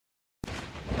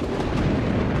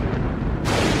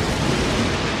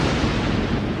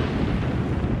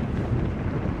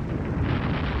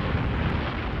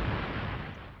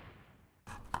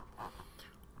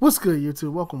What's good,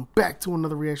 YouTube? Welcome back to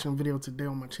another reaction video. Today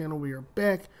on my channel, we are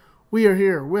back. We are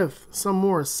here with some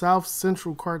more South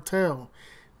Central Cartel.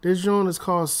 This joint is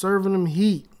called Serving Them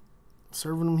Heat.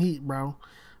 Serving Them Heat, bro.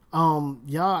 Y'all,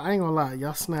 I ain't gonna lie,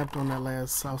 y'all snapped on that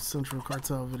last South Central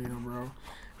Cartel video, bro.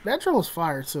 That joint was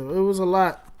fire too. It was a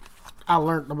lot I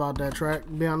learned about that track,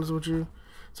 to be honest with you.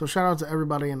 So shout out to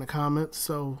everybody in the comments.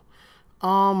 So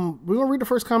we're gonna read the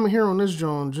first comment here on this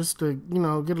joint just to,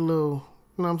 get a little,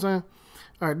 you know what I'm saying?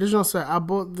 Alright, this joint said, I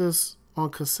bought this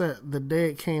on cassette the day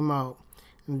it came out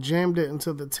and jammed it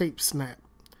until the tape snapped.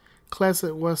 Classic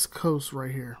West Coast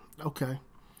right here. Okay.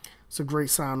 It's a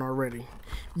great sign already.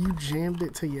 You jammed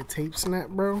it till your tape snapped,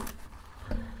 bro?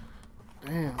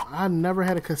 Damn, I never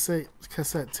had a cassette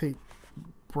tape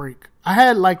break. I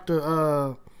had like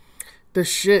the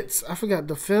shits. I forgot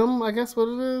the film, I guess what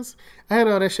it is. I had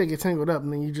all that shit get tangled up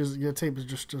and then your tape is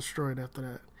just destroyed after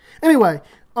that. Anyway,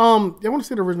 y'all want to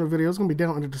see the original video? It's gonna be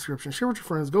down in the description. Share with your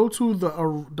friends. Go to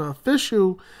the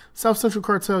official South Central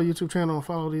Cartel YouTube channel and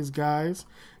follow these guys.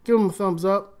 Give them a thumbs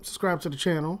up. Subscribe to the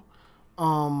channel.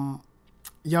 Y'all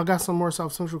got some more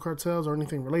South Central Cartels or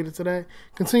anything related to that?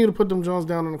 Continue to put them Jones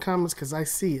down in the comments because I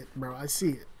see it, bro. I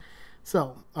see it.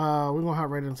 So we're gonna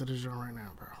hop right into this joint right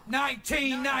now, bro.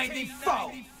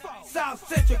 1994, South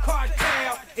Central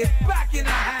Cartel is back in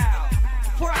the house.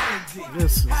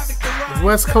 This is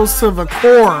West Coast to the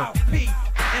core.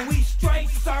 And we straight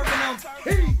serving them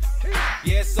heat.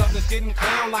 Yeah, suckers getting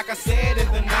clown like I said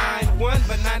in the 9-1,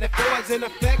 but 94 is in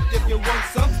effect if you want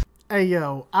some. Hey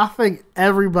yo, I think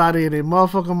everybody and their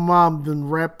motherfucking mom done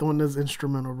rapped on this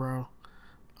instrumental, bro.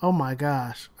 Oh my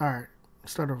gosh. Alright.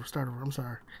 Start over. I'm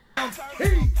sorry.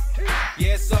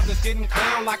 Yeah, suckers getting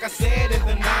clown like I said in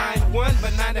the 9-1,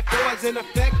 but 94 is in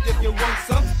effect if you want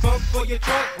some. Bump for your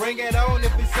trunk, bring it on.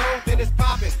 If it's on, then it's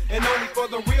popping, and only for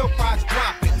the real price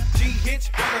dropping. G hits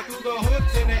running through the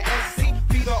hoods in the SC.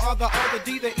 Peter or the other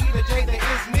D, the E, the J, the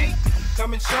is me.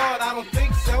 Coming short, I don't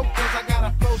think so, cause I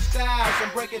got a flow styles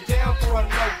and break it down for a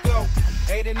logo.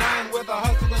 89 where the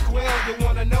hustlers dwell, you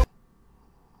wanna know.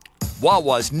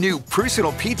 Wawa's new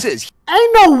personal pizzas.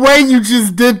 Ain't no way you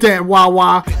just did that,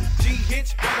 Wawa. G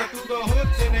hits running through the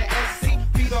hoods in the SC.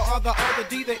 Peter or the other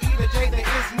D, the E, the J, the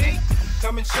is me.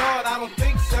 Coming short, I don't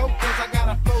think so, cause I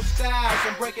got a flow styles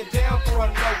and break it down for a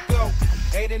logo.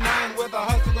 89 where the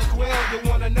hustlers dwell, you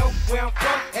wanna know where I'm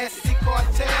from? SC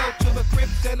Cartel to the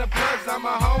Crips and the Bloods, I'm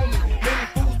a homie. Many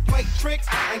fools play tricks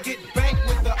and get banked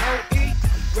with the OE.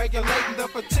 Regulating the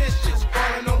petitions,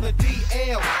 falling on the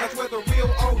DL. That's where the real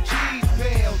OGs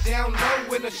bail. Down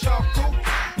low in the shark coop.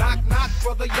 Knock, knock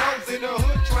for the yo's in the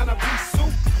hood trying to be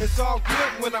soup. It's all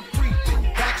good when I'm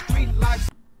creeping. Backstreet life.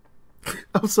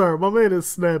 I'm sorry, my man is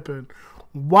snapping.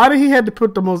 Why did he have to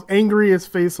put the most angriest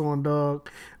face on, dog?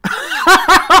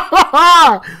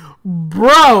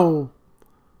 Bro.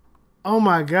 Oh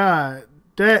my god.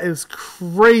 That is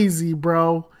crazy,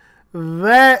 bro.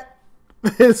 That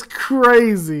is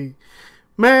crazy.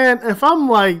 Man, if I'm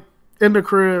like in the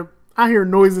crib, I hear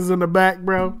noises in the back,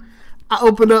 bro. I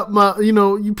open up my,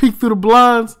 you peek through the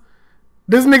blinds.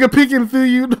 This nigga peeking through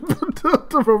you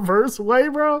the reverse way,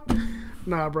 bro.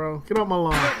 Nah, bro. Get off my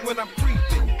lawn. When I'm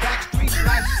creeping, backstreet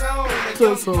life zone.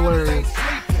 That's hilarious.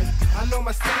 I know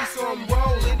my city, so I'm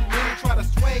rolling. Really try to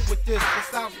swing with this, but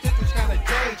South Central's kind of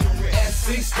dangerous.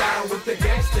 SC style with the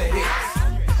gangster hits.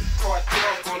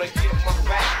 Cartel gonna get my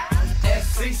back.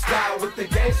 SC style with the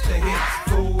gangster hits.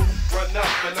 Fool, run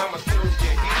up and I'ma serve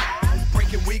your heat.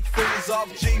 Breaking weak fools off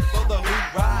G for the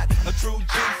hoop ride. A true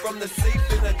G from the C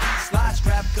for the D slide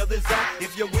strap. Cause it's up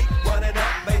if you're weak, run it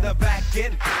up, lay the back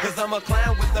in. Cause I'm a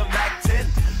clown with the Mac 10.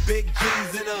 Big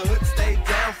G's in the hood, stay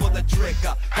down for the trick.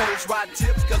 Hoes ride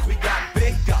tips cause we got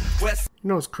big West. You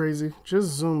know what's crazy? Just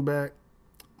zoom back.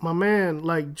 My man,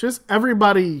 like, just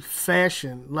everybody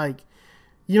fashion, like,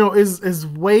 is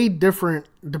way different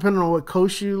depending on what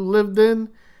coast you lived in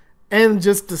and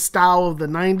just the style of the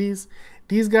 90s.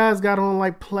 These guys got on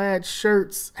like plaid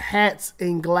shirts, hats,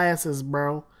 and glasses,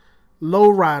 bro.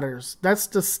 Lowriders. That's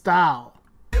the style.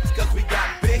 Cause we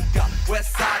got big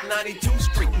West Side 92th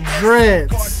Street.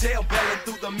 Dreads. Cartel belling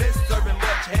through the mist, serving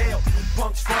much hell.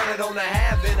 Punks fronted on the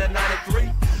half in a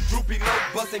 93. Droopy low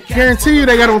busting. Guarantee you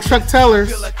they got on Chuck Taylors.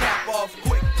 Fill a cap off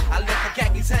quick. I let the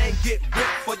khakis hang, get ripped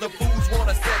for the fools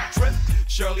wanna set trip.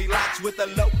 Shirley Locks with the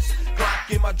locs.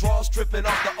 Glock in my drawers, tripping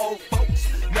off the old folks.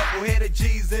 Knuckle-headed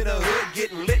G's in the hood,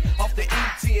 getting lit off the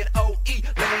ET and OE.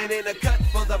 Laying in a cut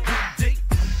for the PD.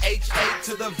 HA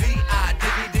to the VI,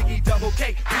 diggy diggy double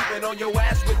K. Creeping on your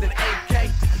ass with an AK.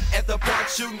 at the park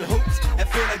shooting hoops. And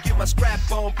finna get my scrap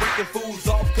on, breaking fools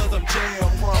off cause I'm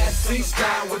jail prone. SC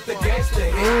style with the gangster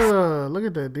hits. Look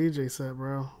at that DJ set,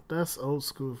 bro. That's old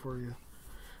school for you.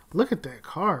 Look at that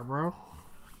car, bro.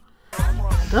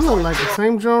 That look like the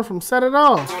same joint from Set It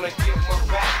Off. Gonna get my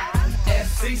back.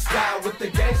 SC style with the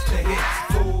gangster hits.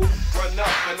 Fool, run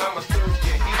up and I'ma serve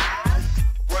your heat.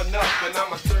 Run up and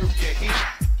I'ma serve your heat.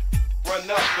 Run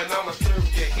up and I'ma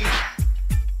serve your heat.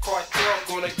 Cartel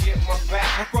gonna get my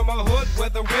back. I'm from a hood where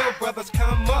the real brothers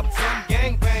come up. Some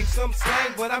gang bang, some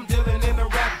slang, but I'm dealing in a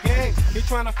rap game. You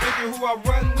trying to figure who I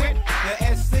run with?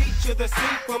 The SC to the C,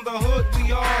 from the hood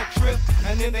we all trip.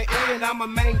 And in the end I'ma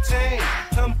maintain.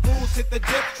 Some fools hit the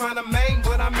dip trying to main,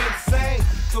 but I'm insane.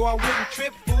 So I wouldn't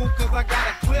trip, fool, cause I got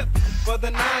a clip for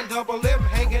the 9-double-M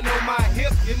hanging on my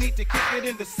hip. You need to kick it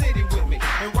in the city with me.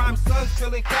 And rhyme sons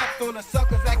filling caps on the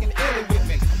suckers acting illy with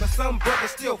me. But some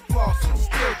brothers still flossing,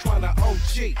 still trying to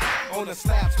OG on the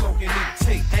slab smoking ET.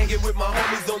 Hanging with my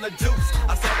homies on the deuce.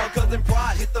 I saw my cousin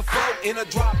Pride hit the float in a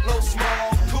drop low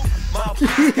small coupe. My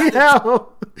piece got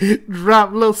Yo,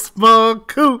 drop low small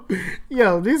coupe.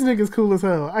 Yo, these niggas cool as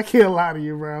hell. I can't lie to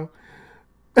you, bro.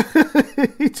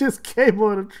 He just came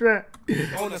on the track.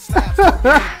 on the slab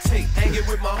smoking ET. Hanging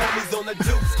with my homies on the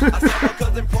deuce. I saw my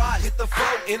cousin Pride hit the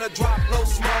float in a drop low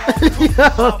small coupe.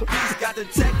 My piece got the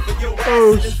tech for your ass.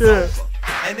 Oh, and it's shit. over.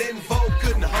 And then Vogue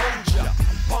couldn't hold ya.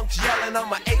 Punks yelling,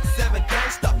 I'm a 8-7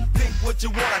 gangster. Think what you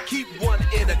want, I keep one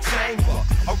in a chamber.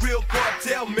 A real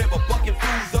cartel member, bucking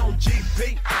fools on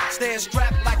GP. Staying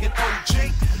strapped like an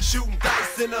OG. Shooting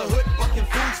dice in the hood, bucking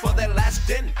fools for their last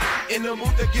din. In the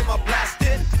mood to get my blast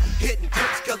in. Hitting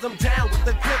dips cause I'm down with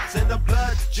the clips and the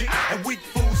blood G. And weak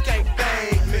fools can't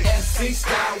fade me. SC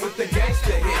style with the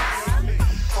gangster hits.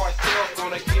 Cartel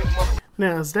gonna get my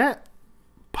Now, is that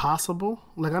possible?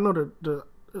 Like, I know the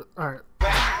all right.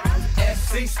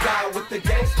 SC style with the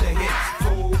gangster hits.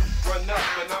 Fool, run up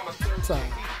and I'ma serve So,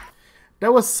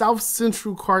 that was South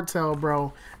Central Cartel,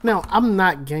 bro. Now, I'm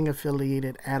not gang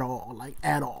affiliated at all, like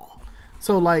at all.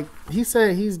 So, like, he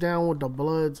said he's down with the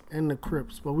Bloods and the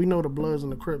Crips, but we know the Bloods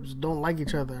and the Crips don't like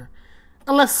each other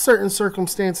unless certain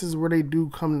circumstances where they do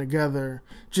come together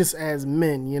just as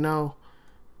men, you know.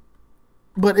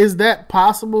 But is that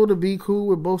possible to be cool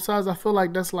with both sides? I feel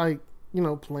like that's like, you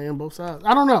know, playing both sides.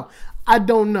 I don't know. I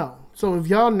don't know. So if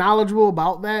y'all knowledgeable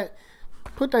about that,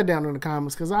 put that down in the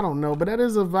comments because I don't know. But that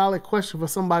is a valid question for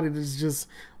somebody that's just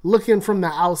looking from the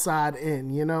outside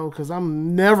in, you know, because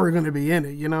I'm never going to be in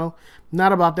it, you know.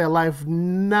 Not about that life.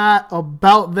 Not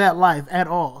about that life at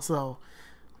all. So,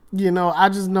 you know, I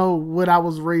just know what I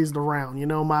was raised around, you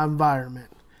know, my environment.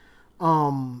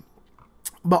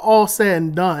 But all said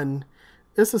and done,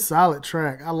 it's a solid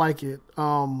track. I like it.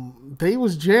 They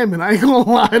was jamming. I ain't gonna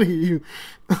lie to you.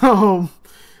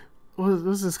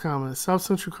 What's this comment? South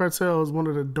Central Cartel is one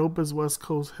of the dopest West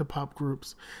Coast hip hop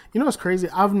groups. You know what's crazy?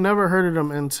 I've never heard of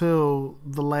them until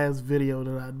the last video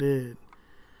that I did.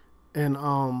 And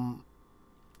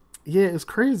yeah, it's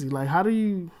crazy. Like, how do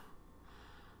you?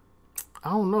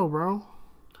 I don't know, bro.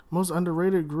 Most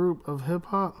underrated group of hip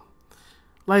hop.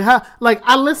 Like how? Like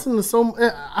I listen to so.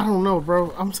 I don't know,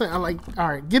 bro. I'm saying I like. All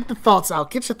right, get the thoughts out.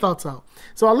 Get your thoughts out.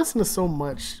 So I listen to so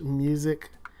much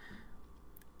music.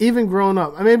 Even growing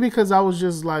up, I mean, because I was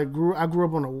just like I grew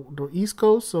up on the East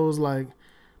Coast, so it was like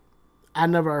I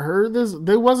never heard this.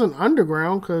 They wasn't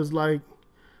underground because like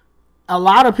a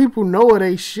lot of people know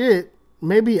they shit.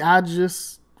 Maybe I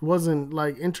just wasn't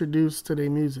like introduced to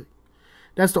their music.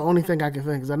 That's the only thing I can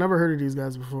think because I never heard of these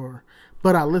guys before.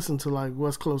 But I listen to like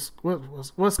West Coast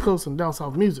and down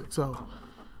south music, so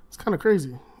it's kind of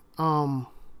crazy.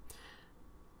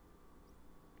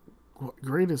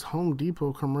 Greatest Home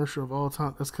Depot commercial of all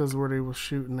time. That's because where they were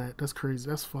shooting at. That's crazy.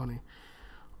 That's funny.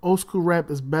 Old school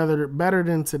rap is better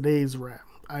than today's rap.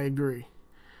 I agree.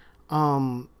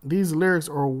 These lyrics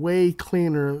are way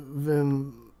cleaner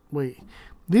than. Wait,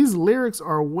 these lyrics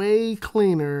are way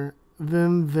cleaner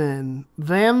than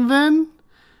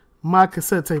my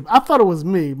cassette tape. I thought it was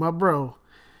me, my bro.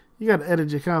 You got to edit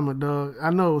your comment, dog. I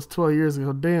know it was 12 years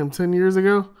ago. Damn, 10 years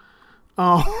ago.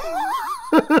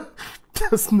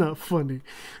 That's not funny.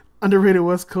 Underrated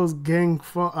West Coast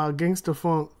gangster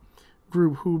funk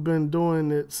group who been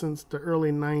doing it since the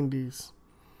early 90s.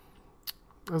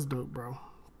 That's dope, bro.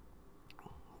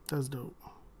 That's dope.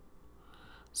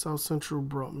 South Central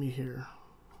brought me here.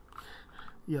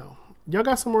 Yo, y'all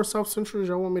got some more South Centrals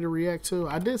y'all want me to react to?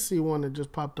 I did see one that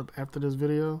just popped up after this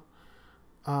video.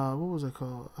 What was it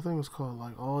called? I think it was called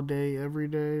like All Day, Every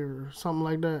Day or something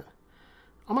like that.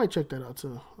 I might check that out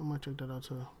too.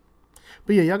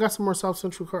 But yeah, y'all got some more South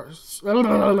Central cars.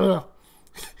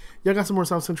 y'all got some more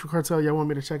South Central Cartel y'all want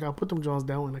me to check out, put them Jones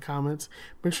down in the comments.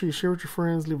 Make sure you share with your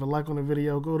friends, leave a like on the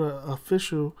video. Go to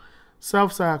official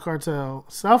Southside Cartel.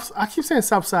 I keep saying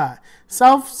Southside.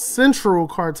 South Central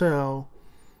Cartel.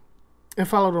 And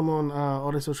follow them on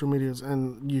all their social medias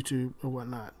and YouTube and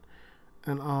whatnot.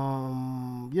 And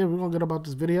yeah, we're gonna get about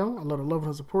this video. I love the love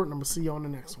and support, and I'm gonna see you on the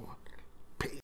next one.